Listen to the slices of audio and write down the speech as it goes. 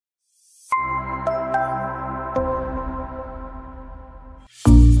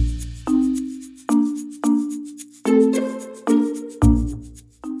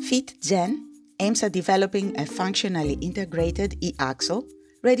FitGen aims at developing a functionally integrated e-axle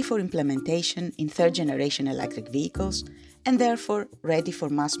ready for implementation in third-generation electric vehicles and therefore ready for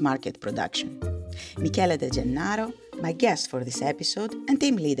mass market production. Michele De Gennaro, my guest for this episode and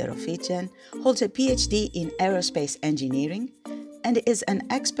team leader of FitGen, holds a PhD in aerospace engineering and is an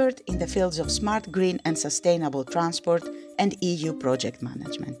expert in the fields of smart, green and sustainable transport and EU project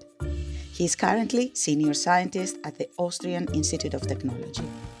management. He is currently senior scientist at the Austrian Institute of Technology.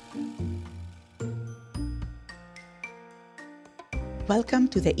 Welcome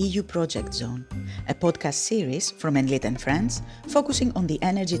to the EU Project Zone, a podcast series from Enlit & Friends focusing on the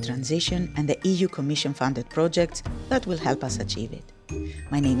energy transition and the EU Commission-funded projects that will help us achieve it.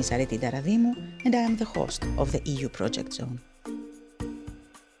 My name is Areti Daradimou and I am the host of the EU Project Zone.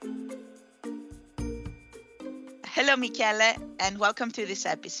 Hello, Michele, and welcome to this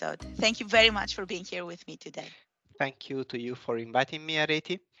episode. Thank you very much for being here with me today. Thank you to you for inviting me,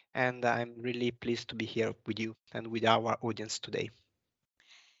 Areti, and I'm really pleased to be here with you and with our audience today.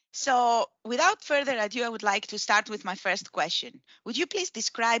 So, without further ado, I would like to start with my first question. Would you please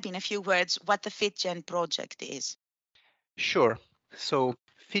describe in a few words what the FitGen project is? Sure. So,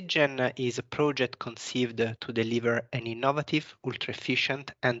 FitGen is a project conceived to deliver an innovative,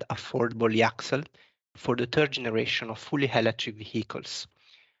 ultra-efficient, and affordable e-axle for the third generation of fully electric vehicles.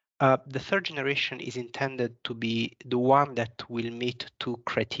 The third generation is intended to be the one that will meet two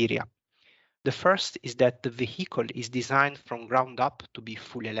criteria. The first is that the vehicle is designed from ground up to be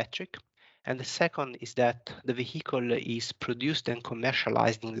fully electric, and the second is that the vehicle is produced and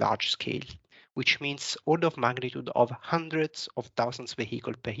commercialized in large scale, which means order of magnitude of hundreds of thousands of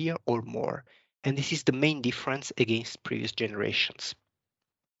vehicles per year or more, and this is the main difference against previous generations.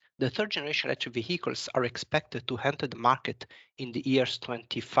 The third generation electric vehicles are expected to enter the market in the years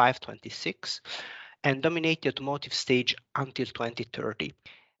 25-26 and dominate the automotive stage until 2030.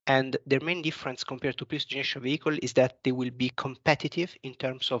 And their main difference compared to previous generation vehicle is that they will be competitive in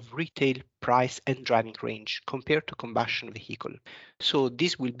terms of retail price and driving range compared to combustion vehicle. So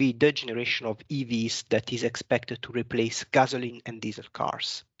this will be the generation of EVs that is expected to replace gasoline and diesel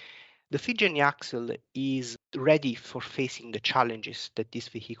cars. The FitGen e-axle is ready for facing the challenges that this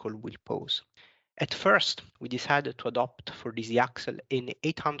vehicle will pose. At first, we decided to adopt for this e-axle an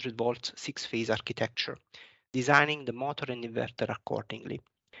 800 volts 6-phase architecture, designing the motor and inverter accordingly.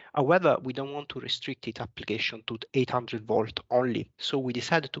 However, we don't want to restrict its application to 800 volt only, so we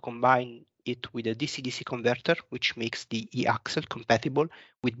decided to combine it with a DC-DC converter, which makes the e-axle compatible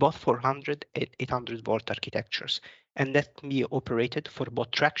with both 400 and 800 volt architectures, and that can be operated for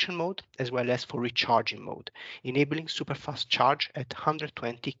both traction mode as well as for recharging mode, enabling super fast charge at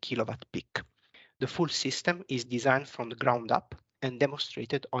 120 kilowatt peak. The full system is designed from the ground up and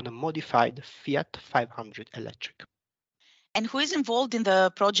demonstrated on a modified Fiat 500 electric. And who is involved in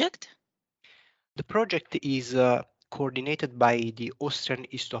the project? The project is coordinated by the Austrian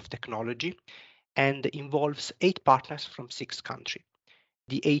Institute of Technology and involves 8 partners from 6 countries.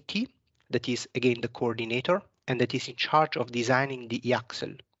 The AT, that is again the coordinator, and that is in charge of designing the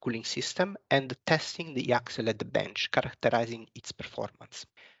e-axle cooling system and testing the e-axle at the bench, characterizing its performance.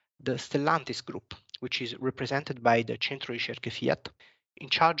 The Stellantis group, which is represented by the Centro Ricerche Fiat, in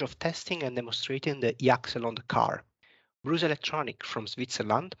charge of testing and demonstrating the e-axle on the car. Bruce Electronic from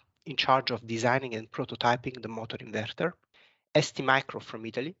Switzerland, in charge of designing and prototyping the motor inverter. ST Micro from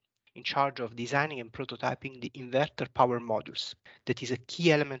Italy, in charge of designing and prototyping the inverter power modules. That is a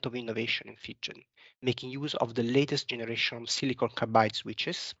key element of innovation in FitGen, making use of the latest generation of silicon carbide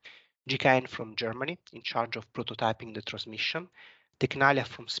switches. GKN from Germany, in charge of prototyping the transmission. Tecnalia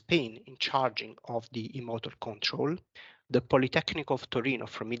from Spain, in charge of the e-motor control. The Politecnico of Torino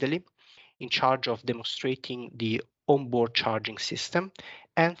from Italy, in charge of demonstrating the onboard charging system,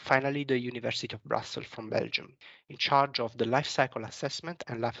 and finally the University of Brussels from Belgium, in charge of the life cycle assessment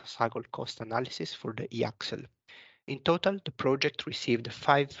and life cycle cost analysis for the e-axle. In total, the project received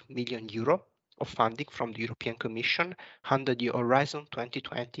 5 million euro of funding from the European Commission under the Horizon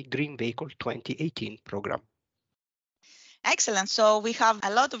 2020 Green Vehicle 2018 program. Excellent. So we have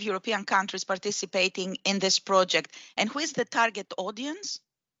a lot of European countries participating in this project. And who is the target audience?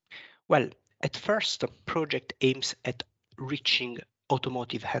 Well, at first, the project aims at reaching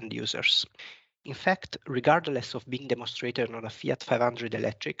automotive end users. In fact, regardless of being demonstrated on a Fiat 500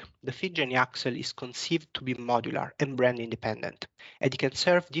 electric, the FitGen e-axle is conceived to be modular and brand independent, and it can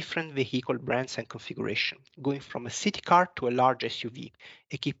serve different vehicle brands and configuration, going from a city car to a large SUV,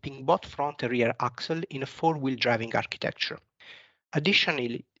 equipping both front and rear axle in a 4-wheel driving architecture.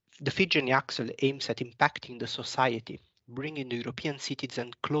 Additionally, the FitGen e-axle aims at impacting the society, bringing the European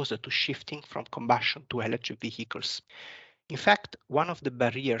citizen closer to shifting from combustion to electric vehicles. In fact, one of the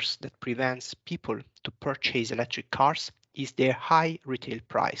barriers that prevents people to purchase electric cars is their high retail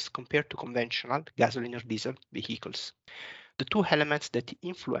price compared to conventional gasoline or diesel vehicles. The two elements that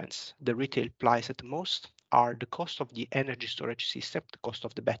influence the retail price at the most are the cost of the energy storage system, the cost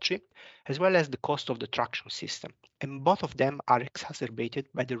of the battery, as well as the cost of the traction system, and both of them are exacerbated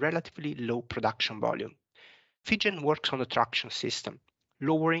by the relatively low production volume. FIGEN works on the traction system,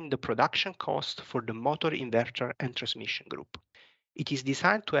 lowering the production cost for the motor, inverter, and transmission group. It is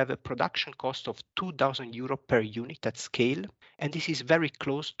designed to have a production cost of €2,000 per unit at scale, and this is very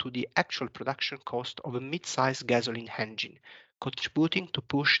close to the actual production cost of a mid-size gasoline engine, contributing to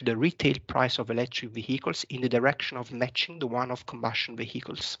push the retail price of electric vehicles in the direction of matching the one of combustion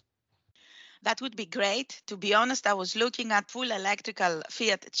vehicles. That would be great. To be honest, I was looking at full electrical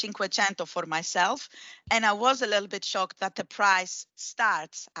Fiat Cinquecento for myself, and I was a little bit shocked that the price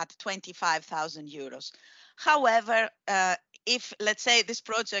starts at €25,000. However, if, let's say, this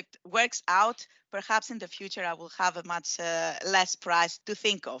project works out, perhaps in the future I will have a much less price to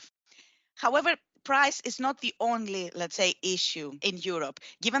think of. However, price is not the only, let's say, issue in Europe,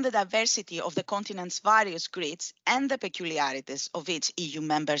 given the diversity of the continent's various grids and the peculiarities of each EU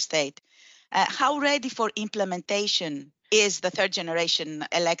member state. How ready for implementation is the third generation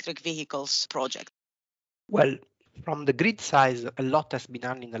electric vehicles project? Well, from the grid size, a lot has been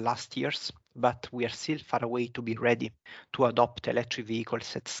done in the last years, but we are still far away to be ready to adopt electric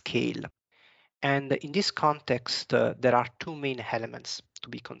vehicles at scale. And in this context, there are two main elements to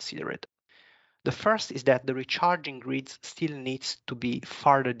be considered. The first is that the recharging grids still needs to be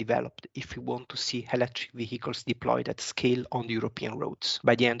further developed if we want to see electric vehicles deployed at scale on the European roads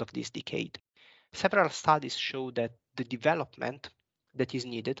by the end of this decade. Several studies show that the development that is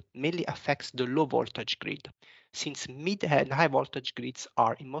needed mainly affects the low voltage grid, since mid and high voltage grids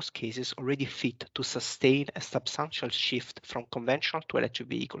are in most cases already fit to sustain a substantial shift from conventional to electric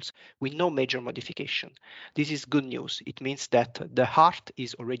vehicles with no major modification. This is good news. It means that the heart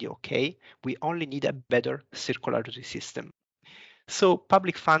is already okay. We only need a better circularity system. So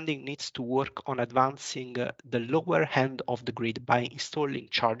public funding needs to work on advancing the lower end of the grid by installing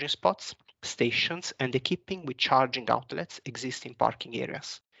charging spots, stations, and equipping with charging outlets existing parking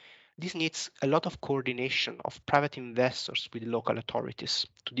areas. This needs a lot of coordination of private investors with local authorities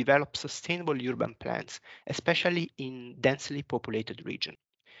to develop sustainable urban plans, especially in densely populated regions.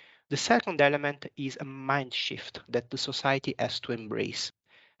 The second element is a mind shift that the society has to embrace.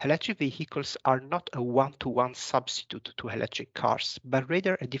 Electric vehicles are not a one-to-one substitute to electric cars, but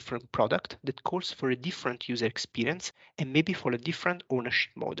rather a different product that calls for a different user experience and maybe for a different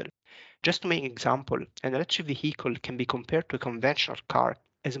ownership model. Just to make an example, an electric vehicle can be compared to a conventional car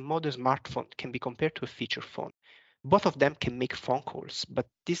as a modern smartphone can be compared to a feature phone. Both of them can make phone calls, but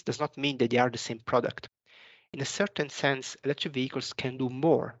this does not mean that they are the same product. In a certain sense, electric vehicles can do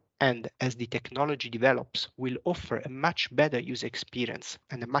more and, as the technology develops, will offer a much better user experience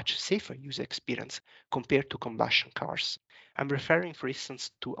and a much safer user experience compared to combustion cars. I'm referring, for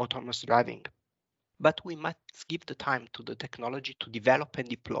instance, to autonomous driving. But we must give the time to the technology to develop and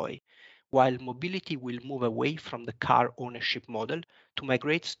deploy, while mobility will move away from the car ownership model to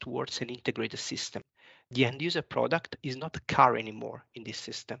migrate towards an integrated system. The end user product is not a car anymore in this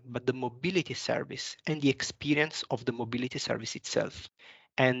system, but the mobility service and the experience of the mobility service itself.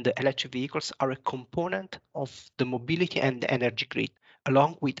 And electric vehicles are a component of the mobility and the energy grid,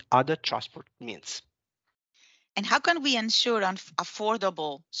 along with other transport means. And how can we ensure an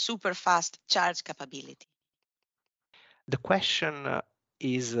affordable, super fast charge capability? The question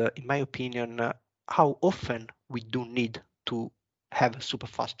is, in my opinion, how often we do need to have a super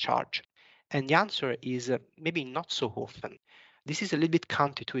fast charge. And the answer is maybe not so often. This is a little bit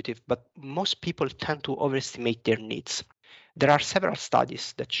counterintuitive, but most people tend to overestimate their needs. There are several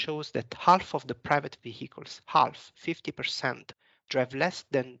studies that shows that half of the private vehicles, 50%, drive less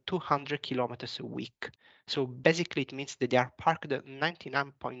than 200 kilometers a week. So basically it means that they are parked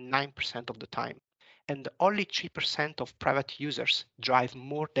 99.9% of the time. And only 3% of private users drive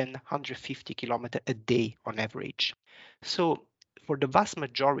more than 150 kilometers a day on average. So for the vast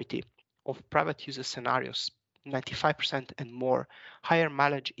majority of private user scenarios, 95% and more, higher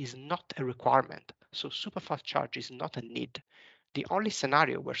mileage is not a requirement. So superfast charge is not a need. The only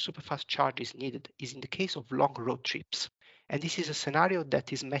scenario where superfast charge is needed is in the case of long road trips. And this is a scenario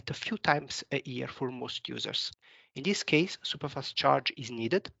that is met a few times a year for most users. In this case, superfast charge is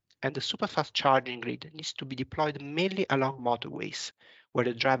needed, and the superfast charging grid needs to be deployed mainly along motorways, where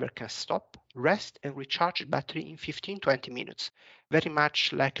the driver can stop, rest, and recharge the battery in 15-20 minutes, very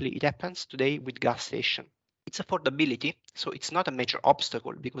much like it happens today with gas stations. It's affordability, so it's not a major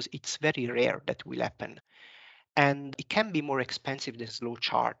obstacle because it's very rare that will happen. and it can be more expensive than slow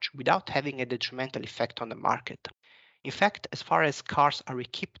charge without having a detrimental effect on the market. In fact, as far as cars are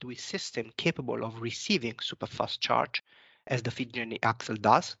equipped with systems capable of receiving superfast charge, as the FitGen Axle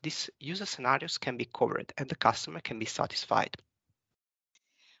does, these user scenarios can be covered and the customer can be satisfied.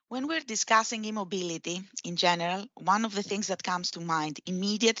 When we're discussing e-mobility in general, one of the things that comes to mind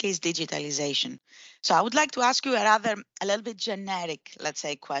immediately is digitalization. So I would like to ask you a little bit generic, let's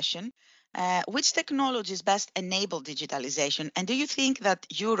say, question. Which technologies best enable digitalization? And do you think that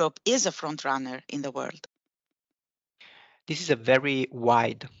Europe is a front runner in the world? This is a very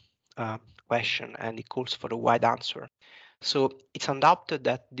wide question and it calls for a wide answer. So it's undoubted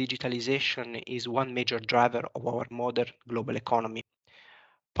that digitalization is one major driver of our modern global economy.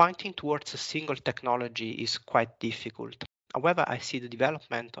 Pointing towards a single technology is quite difficult. However, I see the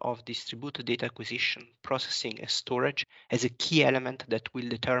development of distributed data acquisition, processing, and storage as a key element that will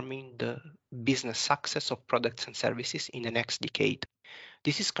determine the business success of products and services in the next decade.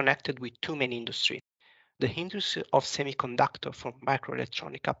 This is connected with two main industries: the industry of semiconductor for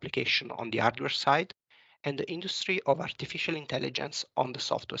microelectronic application on the hardware side, and the industry of artificial intelligence on the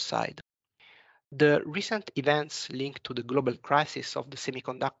software side. The recent events linked to the global crisis of the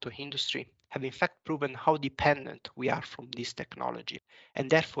semiconductor industry have in fact proven how dependent we are from this technology, and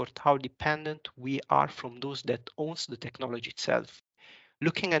therefore how dependent we are from those that owns the technology itself.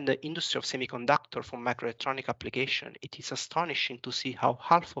 Looking at the industry of semiconductor for microelectronic application, it is astonishing to see how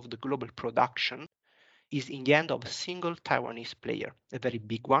half of the global production is in the hand of a single Taiwanese player, a very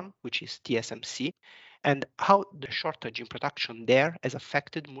big one, which is TSMC, and how the shortage in production there has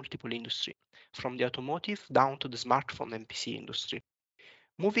affected multiple industries, from the automotive down to the smartphone and PC industry.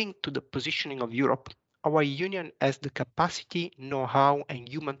 Moving to the positioning of Europe, our union has the capacity, know-how, and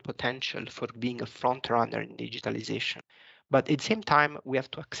human potential for being a front runner in digitalization. But at the same time, we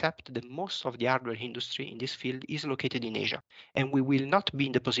have to accept that most of the hardware industry in this field is located in Asia, and we will not be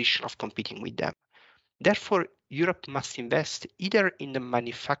in the position of competing with them. Therefore, Europe must invest either in the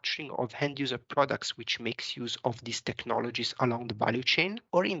manufacturing of end-user products which makes use of these technologies along the value chain,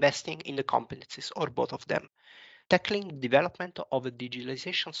 or investing in the competencies, or both of them, tackling the development of a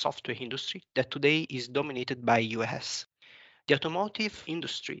digitalization software industry that today is dominated by US. The automotive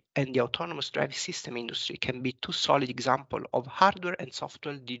industry and the autonomous driving system industry can be two solid examples of hardware and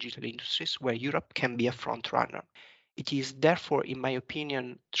software digital industries where Europe can be a front runner. It is therefore, in my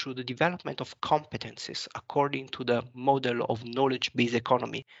opinion, through the development of competencies according to the model of knowledge-based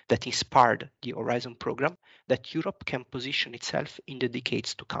economy that inspired the Horizon program that Europe can position itself in the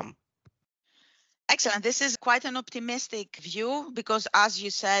decades to come. Excellent. This is quite an optimistic view because, as you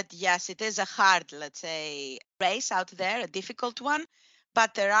said, yes, it is a hard, let's say, race out there, a difficult one,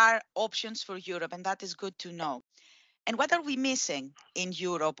 but there are options for Europe, and that is good to know. And what are we missing in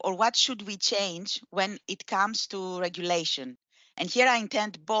Europe, or what should we change when it comes to regulation? And here I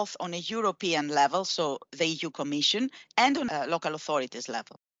intend both on a European level, so the EU Commission, and on a local authorities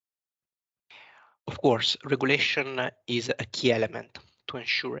level. Of course, regulation is a key element to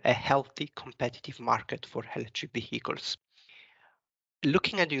ensure a healthy, competitive market for electric vehicles.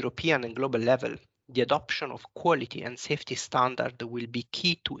 Looking at the European and global level, the adoption of quality and safety standards will be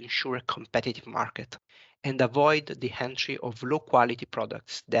key to ensure a competitive market and avoid the entry of low-quality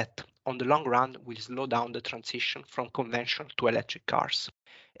products that, on the long run, will slow down the transition from conventional to electric cars.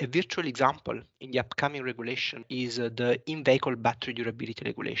 A virtual example in the upcoming regulation is the in-vehicle battery durability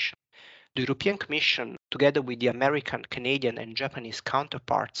regulation. The European Commission, together with the American, Canadian, and Japanese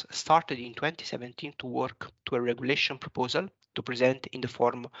counterparts, started in 2017 to work to a regulation proposal to present in the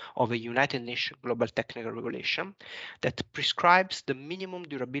form of a United Nations Global Technical Regulation that prescribes the minimum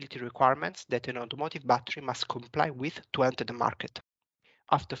durability requirements that an automotive battery must comply with to enter the market.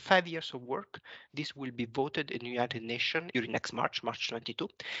 After 5 years of work, this will be voted in the United Nations during next March 22,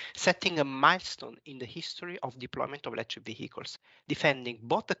 setting a milestone in the history of deployment of electric vehicles, defending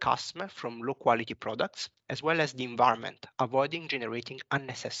both the customer from low-quality products as well as the environment, avoiding generating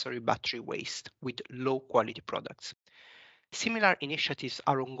unnecessary battery waste with low-quality products. Similar initiatives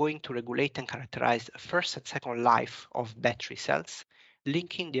are ongoing to regulate and characterize first and second life of battery cells,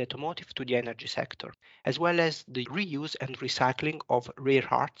 linking the automotive to the energy sector, as well as the reuse and recycling of rare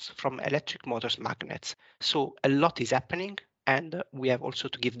earths from electric motors magnets. So a lot is happening, and we have also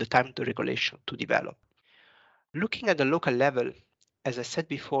to give the time to regulation to develop. Looking at the local level, as I said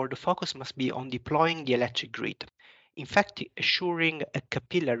before, the focus must be on deploying the electric grid. In fact, assuring a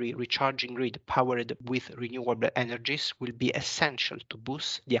capillary recharging grid powered with renewable energies will be essential to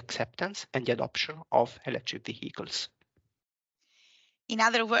boost the acceptance and the adoption of electric vehicles. In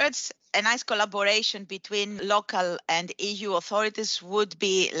other words, a nice collaboration between local and EU authorities would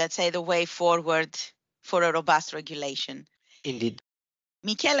be, let's say, the way forward for a robust regulation. Indeed.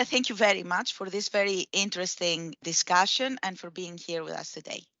 Michele, thank you very much for this very interesting discussion and for being here with us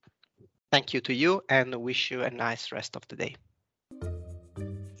today. Thank you to you and wish you a nice rest of the day.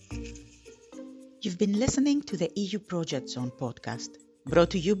 You've been listening to the EU Project Zone podcast,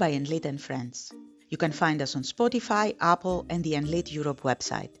 brought to you by Enlit and Friends. You can find us on Spotify, Apple, and the Enlit Europe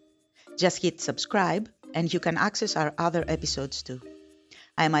website. Just hit subscribe, and you can access our other episodes too.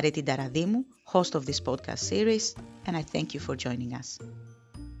 I am Areti Daradimou, host of this podcast series, and I thank you for joining us.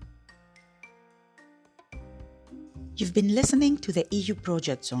 You've been listening to the EU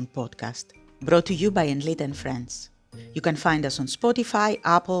Project Zone podcast, brought to you by Enlit and Friends. You can find us on Spotify,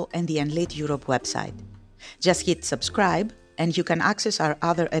 Apple, and the Enlit Europe website. Just hit subscribe, and you can access our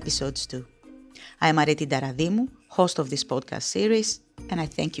other episodes too. I am Areti Daradimou, host of this podcast series, and I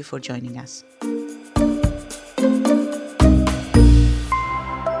thank you for joining us.